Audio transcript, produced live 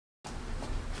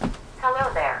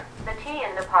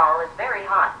Nepal is very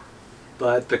hot.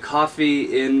 But the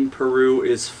coffee in Peru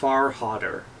is far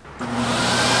hotter.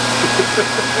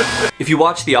 If you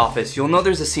watch The Office, you'll know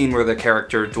there's a scene where the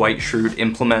character Dwight Schrute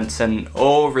implements an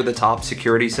over-the-top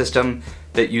security system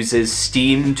that uses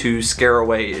steam to scare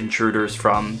away intruders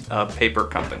from a paper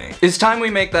company. It's time we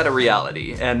make that a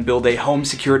reality and build a home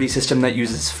security system that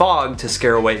uses fog to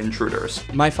scare away intruders.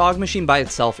 My fog machine by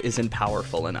itself isn't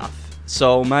powerful enough.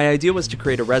 So my idea was to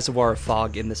create a reservoir of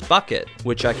fog in this bucket,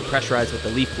 which I could pressurize with a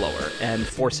leaf blower and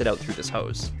force it out through this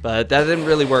hose. But that didn't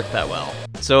really work that well.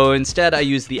 So instead I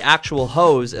used the actual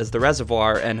hose as the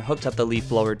reservoir and hooked up the leaf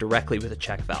blower directly with a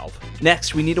check valve.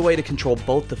 Next, we need a way to control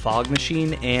both the fog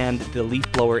machine and the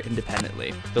leaf blower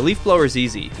independently. The leaf blower is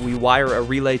easy. We wire a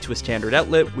relay to a standard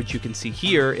outlet, which you can see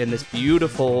here in this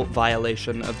beautiful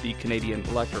violation of the Canadian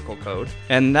electrical code.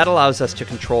 And that allows us to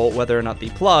control whether or not the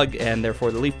plug, and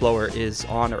therefore the leaf blower, is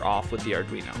on or off with the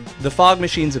Arduino. The fog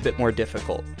machine's a bit more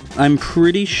difficult. I'm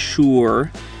pretty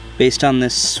sure, based on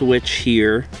this switch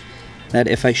here, that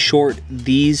if I short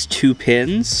these two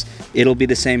pins, it'll be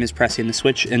the same as pressing the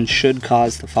switch and should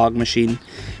cause the fog machine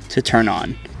to turn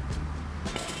on.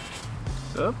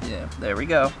 Oh, yeah, there we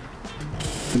go.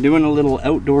 I'm doing a little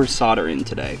outdoor soldering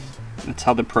today. That's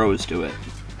how the pros do it.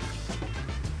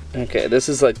 Okay, this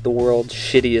is like the world's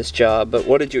shittiest job, but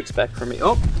what did you expect from me?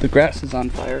 Oh, the grass is on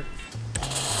fire.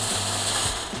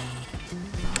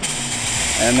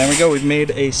 And there we go, we've made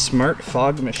a smart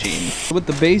fog machine. With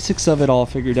the basics of it all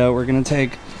figured out, we're gonna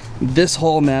take this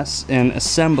whole mess and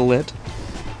assemble it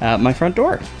at my front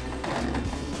door.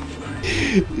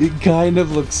 It kind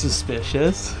of looks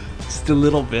suspicious, just a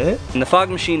little bit. And the fog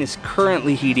machine is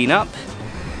currently heating up,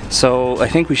 so I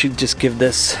think we should just give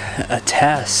this a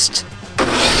test.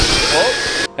 Oh.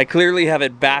 I clearly have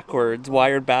it backwards,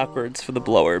 wired backwards for the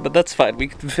blower, but that's fine. We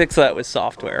can fix that with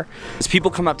software. As people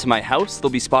come up to my house,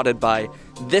 they'll be spotted by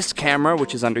this camera,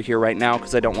 which is under here right now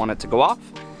because I don't want it to go off.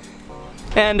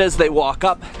 And as they walk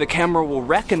up, the camera will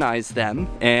recognize them,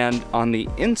 and on the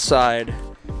inside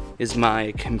is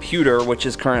my computer, which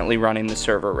is currently running the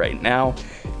server right now,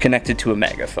 connected to a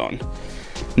megaphone.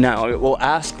 Now, it will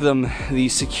ask them the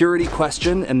security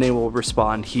question and they will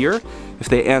respond here. If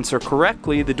they answer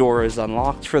correctly, the door is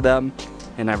unlocked for them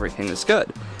and everything is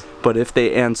good. But if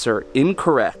they answer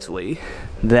incorrectly,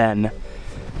 then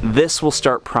this will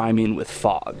start priming with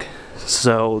fog.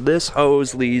 So this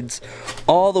hose leads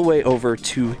all the way over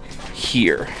to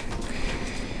here.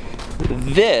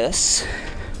 This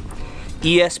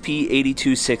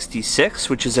ESP8266,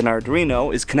 which is an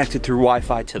Arduino, is connected through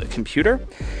Wi-Fi to the computer.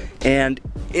 And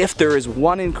if there is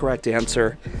one incorrect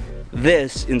answer,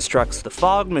 this instructs the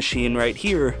fog machine right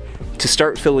here to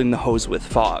start filling the hose with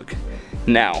fog.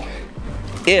 Now,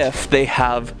 if they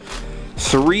have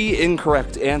 3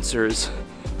 incorrect answers,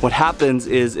 what happens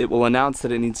is it will announce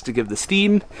that it needs to give the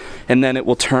steam, and then it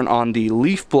will turn on the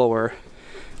leaf blower,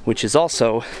 which is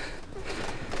also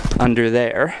under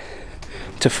there,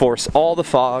 to force all the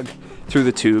fog through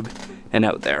the tube and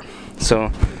out there.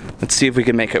 So let's see if we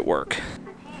can make it work. The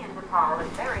tea in Nepal is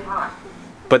very hot.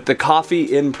 But the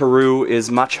coffee in Peru is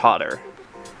much hotter.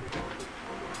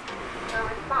 Your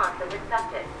response is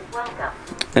accepted. Welcome.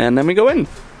 And then we go in.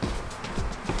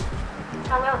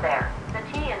 Hello there. The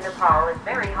tea in Nepal is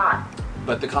very hot.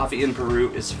 But the coffee in Peru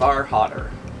is far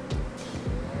hotter.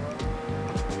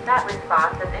 That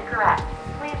response is incorrect.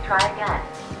 Please try again.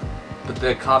 But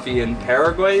the coffee in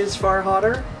Paraguay is far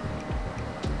hotter?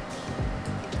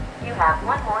 You have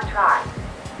one more try.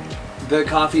 The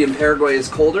coffee in Paraguay is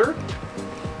colder?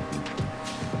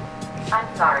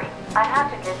 I'm sorry. I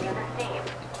have to give you the steam.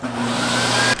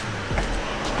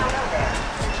 Hello there.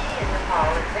 The tea in Nepal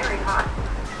is very hot.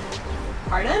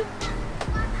 Pardon?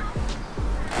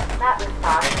 That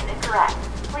response is incorrect.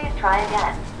 Please try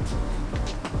again.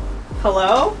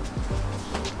 Hello?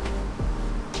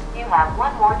 You have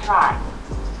one more try.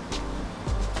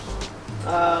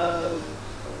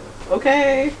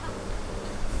 Okay.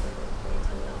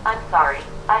 I'm sorry.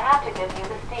 I have to give you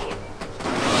the steam.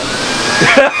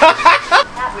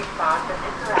 That response is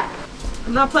incorrect.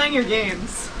 I'm not playing your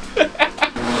games.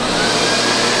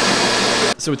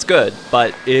 So it's good,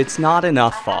 but it's not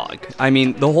enough fog. I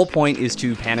mean, the whole point is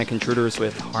to panic intruders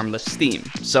with harmless steam.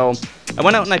 So I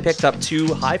went out and I picked up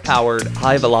 2 high-powered,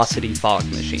 high-velocity fog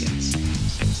machines.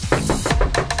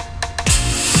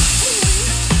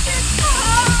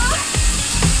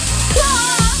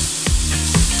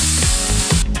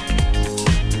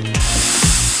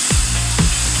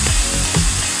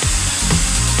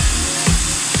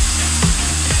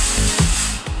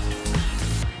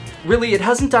 Really, it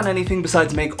hasn't done anything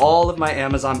besides make all of my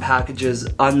Amazon packages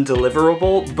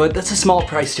undeliverable, but that's a small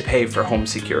price to pay for home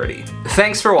security.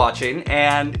 Thanks for watching,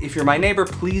 and if you're my neighbor,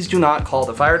 please do not call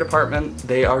the fire department.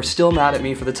 They are still mad at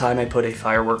me for the time I put a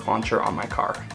firework launcher on my car.